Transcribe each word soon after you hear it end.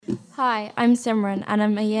Hi, I'm Simran and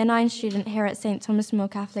I'm a Year 9 student here at St Thomas More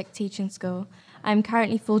Catholic Teaching School. I'm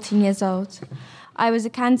currently 14 years old. I was a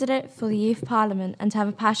candidate for the Youth Parliament and have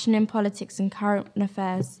a passion in politics and current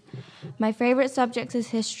affairs. My favourite subject is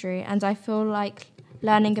history, and I feel like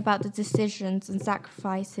learning about the decisions and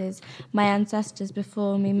sacrifices my ancestors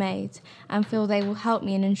before me made, and feel they will help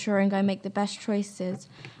me in ensuring I make the best choices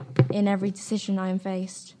in every decision I am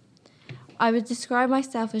faced. I would describe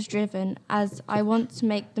myself as driven, as I want to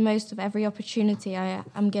make the most of every opportunity I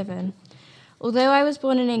am given. Although I was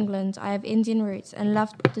born in England, I have Indian roots and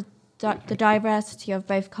love the diversity of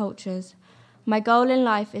both cultures. My goal in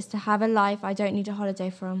life is to have a life I don't need a holiday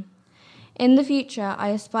from. In the future, I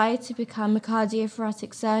aspire to become a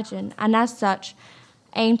cardiothoracic surgeon and as such,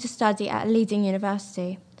 aim to study at a leading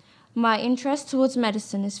university. My interest towards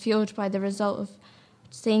medicine is fueled by the result of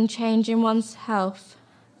seeing change in one's health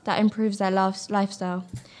that improves their lifestyle.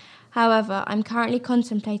 However, I'm currently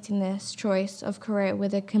contemplating this choice of career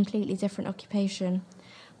with a completely different occupation.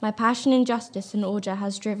 My passion in justice and order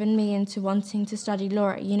has driven me into wanting to study law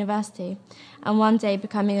at university and one day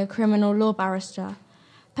becoming a criminal law barrister.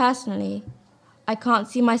 Personally, I can't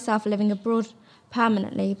see myself living abroad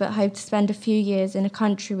permanently, but hope to spend a few years in a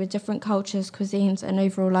country with different cultures, cuisines, and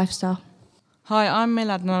overall lifestyle. Hi, I'm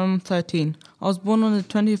Milad and I'm 13. I was born on the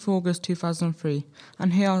 20th of August 2003,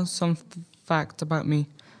 and here are some facts about me.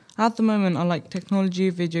 At the moment, I like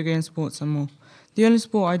technology, video games, sports, and more. The only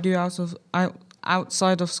sport I do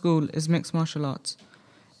outside of school is mixed martial arts.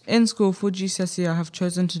 In school, for GCSE, I have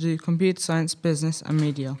chosen to do computer science, business, and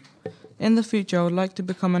media. In the future, I would like to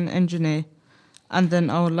become an engineer, and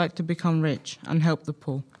then I would like to become rich and help the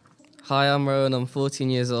poor. Hi, I'm Rowan. I'm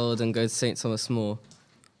 14 years old and go to St Thomas More.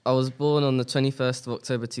 I was born on the 21st of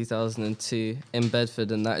October 2002 in Bedford,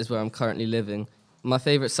 and that is where I'm currently living. My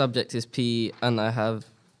favourite subject is PE, and I have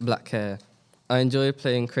black hair. I enjoy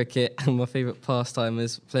playing cricket, and my favourite pastime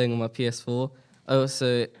is playing on my PS4. I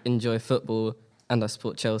also enjoy football, and I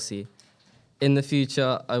support Chelsea. In the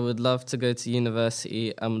future, I would love to go to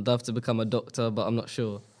university and would love to become a doctor, but I'm not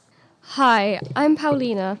sure. Hi, I'm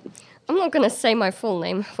Paulina. I'm not going to say my full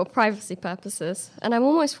name for privacy purposes, and I'm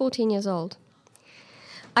almost 14 years old.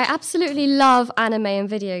 I absolutely love anime and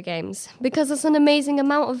video games because there's an amazing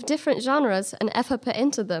amount of different genres and effort put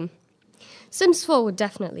into them. Sims 4 would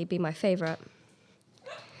definitely be my favourite.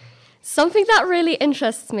 Something that really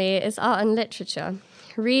interests me is art and literature.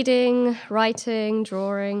 Reading, writing,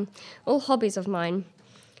 drawing, all hobbies of mine.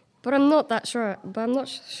 But I'm not sure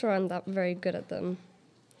I'm that very good at them.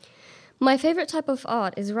 My favourite type of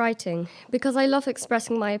art is writing because I love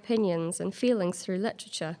expressing my opinions and feelings through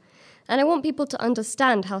literature. And I want people to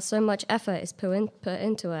understand how so much effort is put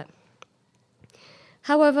into it.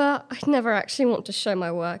 However, I never actually want to show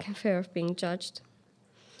my work in fear of being judged.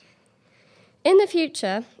 In the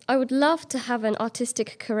future, I would love to have an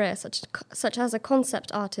artistic career such as a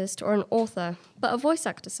concept artist or an author, but a voice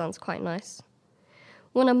actor sounds quite nice.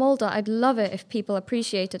 When I'm older, I'd love it if people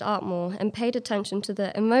appreciated art more and paid attention to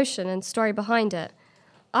the emotion and story behind it.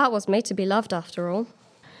 Art was made to be loved after all.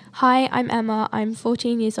 Hi, I'm Emma. I'm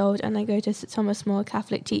 14 years old and I go to St Thomas More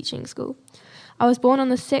Catholic Teaching School. I was born on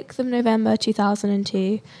the 6th of November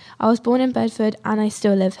 2002. I was born in Bedford and I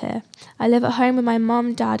still live here. I live at home with my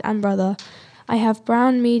mum, dad and brother. I have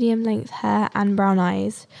brown medium-length hair and brown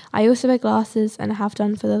eyes. I also wear glasses and have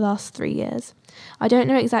done for the last 3 years. I don't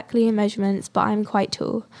know exactly in measurements, but I'm quite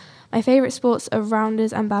tall. My favourite sports are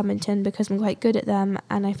rounders and badminton because I'm quite good at them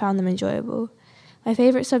and I found them enjoyable. My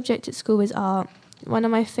favourite subject at school is art. One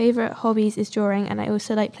of my favourite hobbies is drawing, and I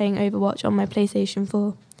also like playing Overwatch on my PlayStation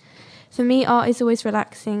 4. For me, art is always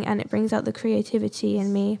relaxing and it brings out the creativity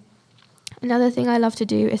in me. Another thing I love to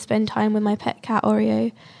do is spend time with my pet cat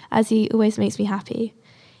Oreo, as he always makes me happy.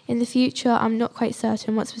 In the future, I'm not quite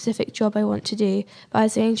certain what specific job I want to do, but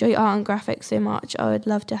as I enjoy art and graphics so much, I would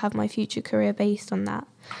love to have my future career based on that.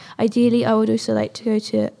 Ideally, I would also like to go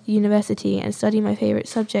to university and study my favourite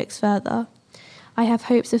subjects further. I have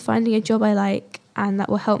hopes of finding a job I like, and that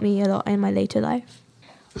will help me a lot in my later life.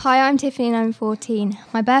 Hi, I'm Tiffany and I'm 14.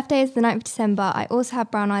 My birthday is the 9th of December. I also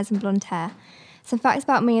have brown eyes and blonde hair. Some facts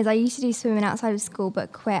about me is I used to do swimming outside of school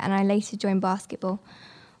but quit, and I later joined basketball.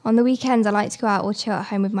 On the weekends, I like to go out or chill at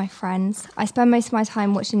home with my friends. I spend most of my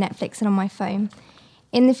time watching Netflix and on my phone.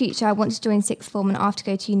 In the future, I want to join sixth form and after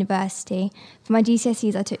go to university. For my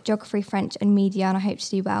GCSEs, I took geography, French and media, and I hope to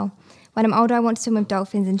do well. When I'm older, I want to swim with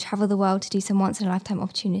dolphins and travel the world to do some once-in-a-lifetime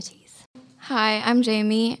opportunities. Hi, I'm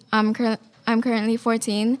Jamie. I'm currently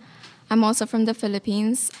 14. I'm also from the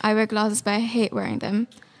Philippines. I wear glasses, but I hate wearing them.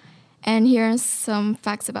 And here are some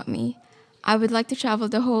facts about me. I would like to travel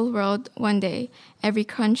the whole world one day. Every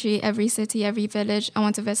country, every city, every village, I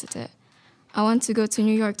want to visit it. I want to go to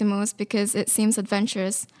New York the most because it seems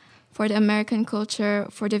adventurous, for the American culture,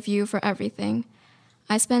 for the view, for everything.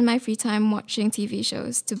 I spend my free time watching TV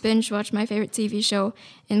shows. To binge watch my favorite TV show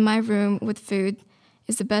in my room with food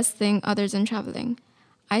is the best thing other than traveling.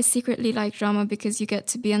 I secretly like drama because you get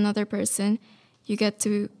to be another person. You get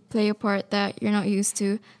to play a part that you're not used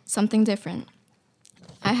to, something different.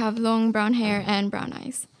 I have long brown hair and brown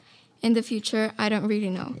eyes. In the future, I don't really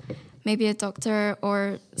know. Maybe a doctor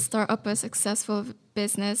or start up a successful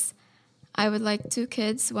business. I would like 2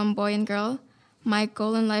 kids, 1 boy and girl. My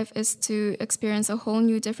goal in life is to experience a whole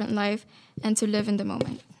new different life and to live in the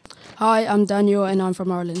moment. Hi, I'm Daniel and I'm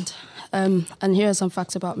from Ireland. And here are some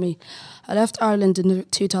facts about me. I left Ireland in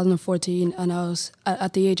 2014 and I was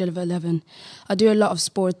at the age of 11. I do a lot of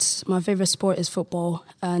sports. My favourite sport is football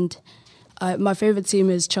and my favourite team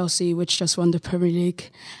is Chelsea, which just won the Premier League.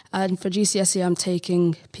 And for GCSE, I'm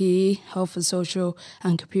taking PE, Health and Social,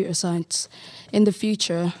 and Computer Science. In the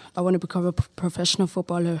future, I want to become a professional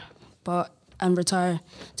footballer, and retire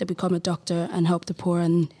to become a doctor and help the poor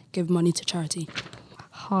and give money to charity.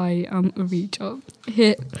 Hi, I'm Arija.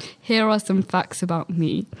 Here are some facts about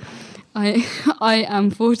me. I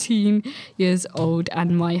am 14 years old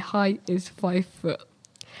and my height is 5 foot.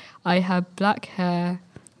 I have black hair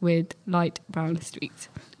with light brown streaks.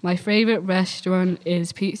 My favourite restaurant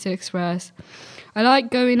is Pizza Express. I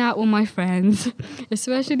like going out with my friends,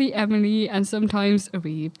 especially Emily and sometimes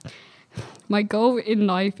Arib. My goal in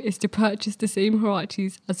life is to purchase the same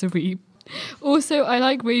Huaraches as Arib. Also, I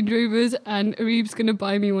like Range Rovers and Arib's going to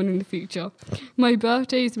buy me one in the future. My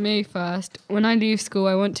birthday is May 1st. When I leave school,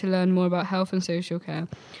 I want to learn more about health and social care.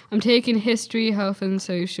 I'm taking history, health and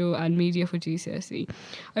social and media for GCSE.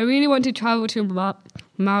 I really want to travel to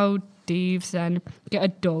Maldives and get a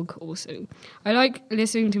dog also. I like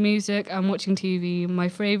listening to music and watching TV. My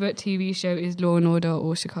favourite TV show is Law & Order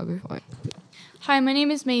or Chicago Fire. Hi, my name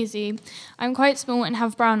is Maisie. I'm quite small and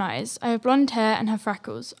have brown eyes. I have blonde hair and have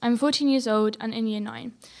freckles. I'm 14 years old and in year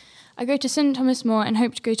 9. I go to St Thomas More and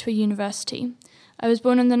hope to go to a university. I was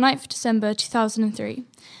born on the 9th of December 2003.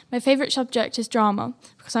 My favourite subject is drama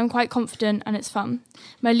because I'm quite confident and it's fun.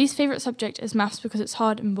 My least favourite subject is maths because it's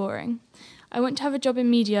hard and boring. I want to have a job in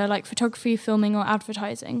media like photography, filming or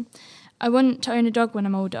advertising. I want to own a dog when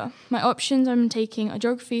I'm older. My options, I'm taking are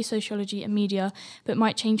geography, sociology and media, but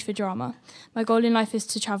might change for drama. My goal in life is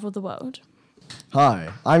to travel the world.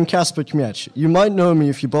 Hi, I'm Kasper Kmiec. You might know me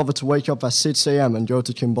if you bother to wake up at 6 a.m. and go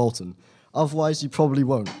to Kimbolton. Otherwise, you probably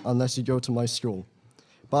won't, unless you go to my school.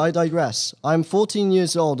 But I digress. I'm 14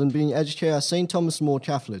 years old and being educated at St. Thomas More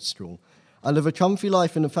Catholic School. I live a comfy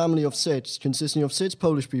life in a family of 6, consisting of 6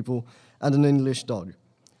 Polish people and an English dog.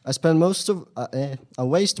 I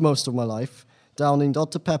waste most of my life downing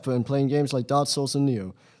Dr. Pepper and playing games like Dark Souls and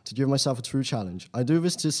Neo to give myself a true challenge. I do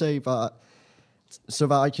this to say that so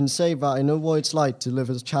that I can say that I know what it's like to live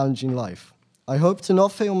a challenging life. I hope to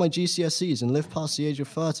not fail my GCSEs and live past the age of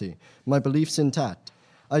 30, my beliefs intact.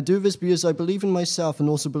 I do this because I believe in myself and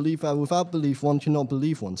also believe that without belief one cannot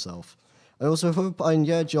believe oneself. I also hope I can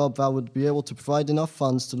get a job that would be able to provide enough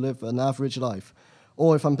funds to live an average life,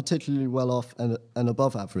 or if I'm particularly well off, an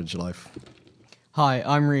above average life. Hi,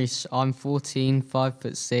 I'm Reese. I'm 14,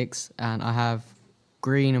 5'6", and I have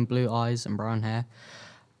green and blue eyes and brown hair.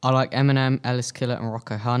 I like Eminem, Ellis Killer and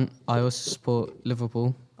Rocco Hunt. I also support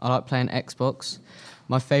Liverpool. I like playing Xbox.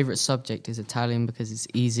 My favourite subject is Italian because it's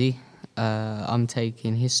easy. I'm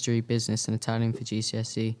taking history, business and Italian for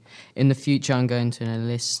GCSE. In the future, I'm going to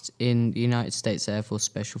enlist in the United States Air Force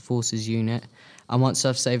Special Forces unit. And once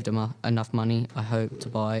I've saved enough money, I hope to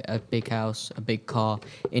buy a big house, a big car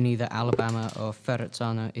in either Alabama or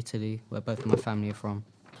Ferrazzano, Italy, where both of my family are from.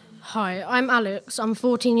 Hi, I'm Alex. I'm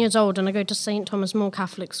 14 years old and I go to St Thomas More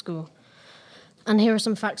Catholic School. And here are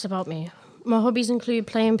some facts about me. My hobbies include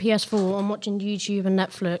playing PS4 and watching YouTube and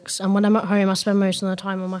Netflix, and when I'm at home I spend most of the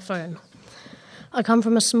time on my phone. I come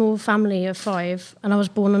from a small family of 5 and I was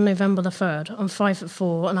born on November the 3rd. I'm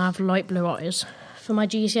 5'4" and I have light blue eyes. For my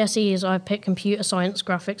GCSEs I picked computer science,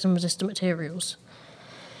 graphics and resistant materials.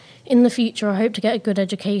 In the future I hope to get a good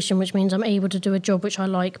education, which means I'm able to do a job which I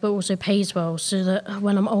like but also pays well, so that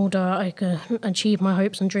when I'm older I can achieve my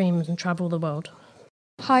hopes and dreams and travel the world.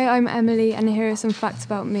 Hi, I'm Emily and here are some facts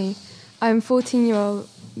about me. I'm 14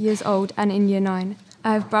 years old and in year 9.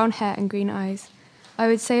 I have brown hair and green eyes. I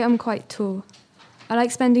would say I'm quite tall. I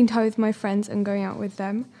like spending time with my friends and going out with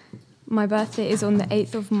them. My birthday is on the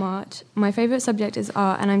 8th of March. My favourite subject is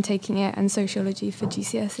art and I'm taking it and sociology for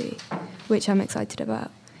GCSE, which I'm excited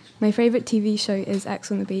about. My favourite TV show is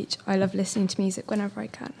Ex on the Beach. I love listening to music whenever I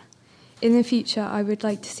can. In the future, I would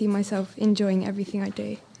like to see myself enjoying everything I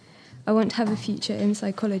do. I want to have a future in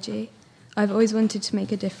psychology. I've always wanted to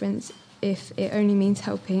make a difference if it only means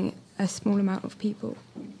helping a small amount of people.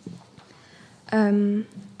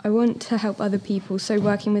 I want to help other people, so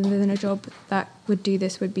working within a job that would do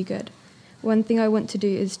this would be good. One thing I want to do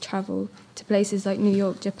is travel to places like New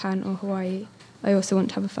York, Japan or Hawaii. I also want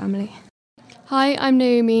to have a family. Hi, I'm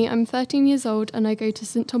Naomi. I'm 13 years old and I go to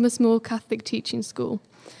St Thomas More Catholic Teaching School.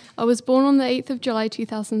 I was born on the 8th of July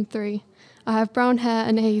 2003. I have brown hair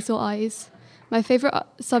and hazel eyes. My favourite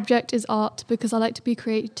subject is art because I like to be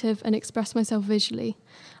creative and express myself visually.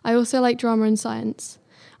 I also like drama and science.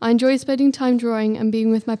 I enjoy spending time drawing and being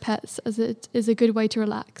with my pets as it is a good way to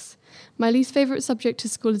relax. My least favourite subject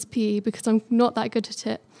at school is PE because I'm not that good at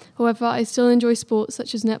it. However, I still enjoy sports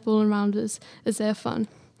such as netball and rounders as they are fun.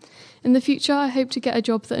 In the future, I hope to get a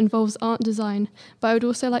job that involves art design, but I would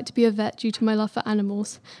also like to be a vet due to my love for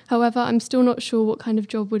animals. However, I'm still not sure what kind of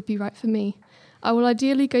job would be right for me. I will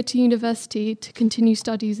ideally go to university to continue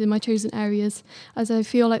studies in my chosen areas, as I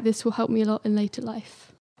feel like this will help me a lot in later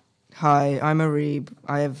life. Hi, I'm Arib.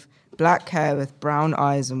 I have black hair with brown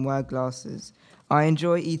eyes and wear glasses. I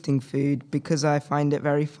enjoy eating food because I find it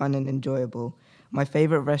very fun and enjoyable. My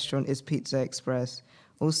favourite restaurant is Pizza Express.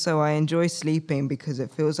 Also, I enjoy sleeping because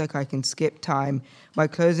it feels like I can skip time by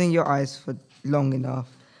closing your eyes for long enough.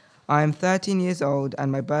 I am 13 years old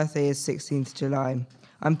and my birthday is 16th July.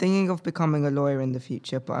 I'm thinking of becoming a lawyer in the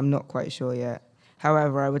future, but I'm not quite sure yet.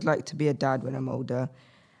 However, I would like to be a dad when I'm older.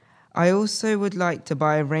 I also would like to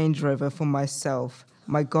buy a Range Rover for myself.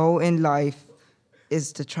 My goal in life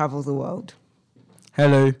is to travel the world.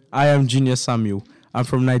 Hello, I am Junior Samuel. I'm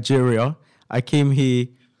from Nigeria. I came here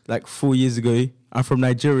like 4 years ago. I'm from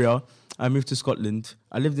Nigeria. I moved to Scotland.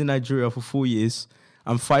 I lived in Nigeria for 4 years.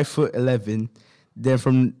 I'm 5'11". Then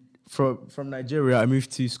from Nigeria, I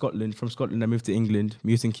moved to Scotland. From Scotland, I moved to England,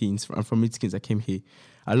 Milton Keynes. And from Milton Keynes, I came here.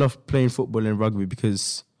 I love playing football and rugby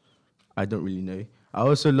because I don't really know. I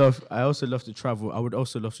also love to travel. I would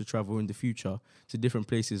also love to travel in the future to different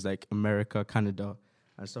places like America, Canada,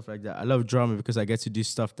 and stuff like that. I love drama because I get to do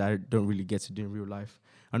stuff that I don't really get to do in real life.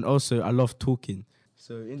 And also, I love talking.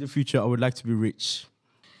 So in the future, I would like to be rich.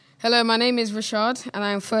 Hello, my name is Rashad, and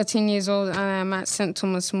I'm 13 years old, and I'm at St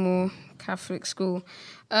Thomas More Catholic School.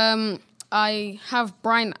 I have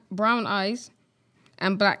brown eyes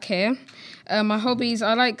and black hair. My hobbies,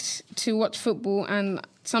 I like to watch football and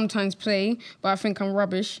sometimes play, but I think I'm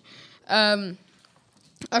rubbish. I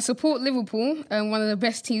support Liverpool, one of the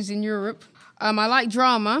best teams in Europe. I like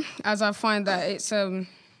drama, as I find that it's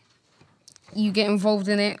you get involved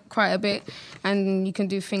in it quite a bit, and you can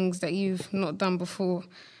do things that you've not done before.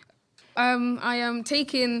 I am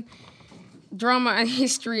taking drama and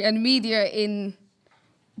history and media in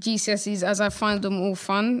GCSEs as I find them all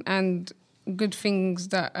fun and good things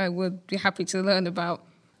that I would be happy to learn about.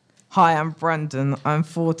 Hi, I'm Brandon. I'm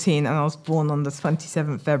 14 and I was born on the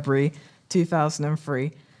 27th February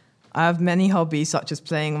 2003. I have many hobbies such as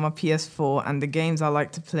playing on my PS4, and the games I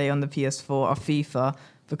like to play on the PS4 are FIFA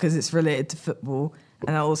because it's related to football,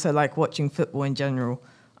 and I also like watching football in general.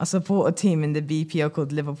 I support a team in the BPL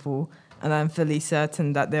called Liverpool, and I'm fully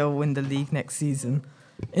certain that they'll win the league next season.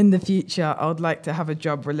 In the future, I would like to have a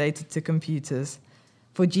job related to computers.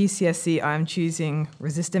 For GCSE, I am choosing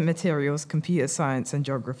resistant materials, computer science, and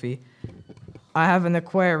geography. I have an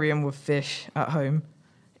aquarium with fish at home.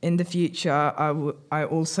 In the future, I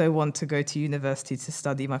also want to go to university to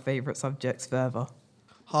study my favourite subjects further.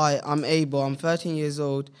 Hi, I'm Abel. I'm 13 years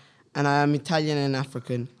old, and I am Italian and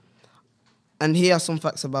African. And here are some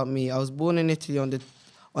facts about me. I was born in Italy on the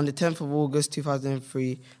 10th of August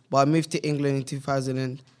 2003, but I moved to England in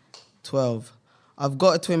 2012. I've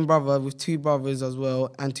got a twin brother with 2 brothers as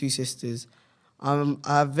well and 2 sisters. I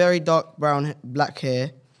have very dark black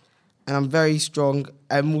hair, and I'm very strong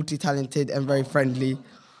and multi-talented and very friendly.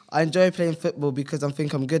 I enjoy playing football because I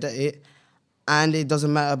think I'm good at it, and it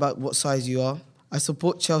doesn't matter about what size you are. I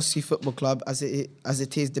support Chelsea Football Club as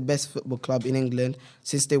it is the best football club in England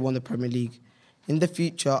since they won the Premier League. In the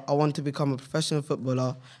future, I want to become a professional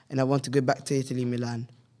footballer, and I want to go back to Italy, Milan.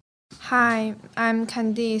 Hi, I'm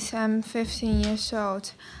Candice. I'm 15 years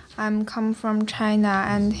old. I'm come from China,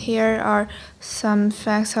 and here are some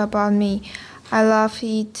facts about me. I love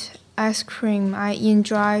eat ice cream. I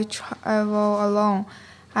enjoy travel alone.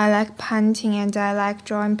 I like painting and I like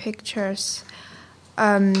drawing pictures.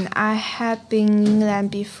 I have been in England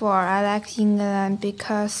before. I like England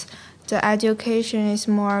because the education is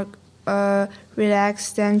more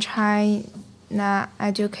relaxed than China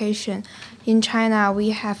education. In China,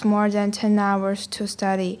 we have more than 10 hours to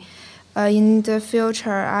study. in the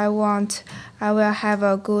future, I will have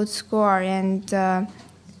a good score and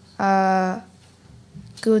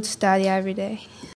good study every day.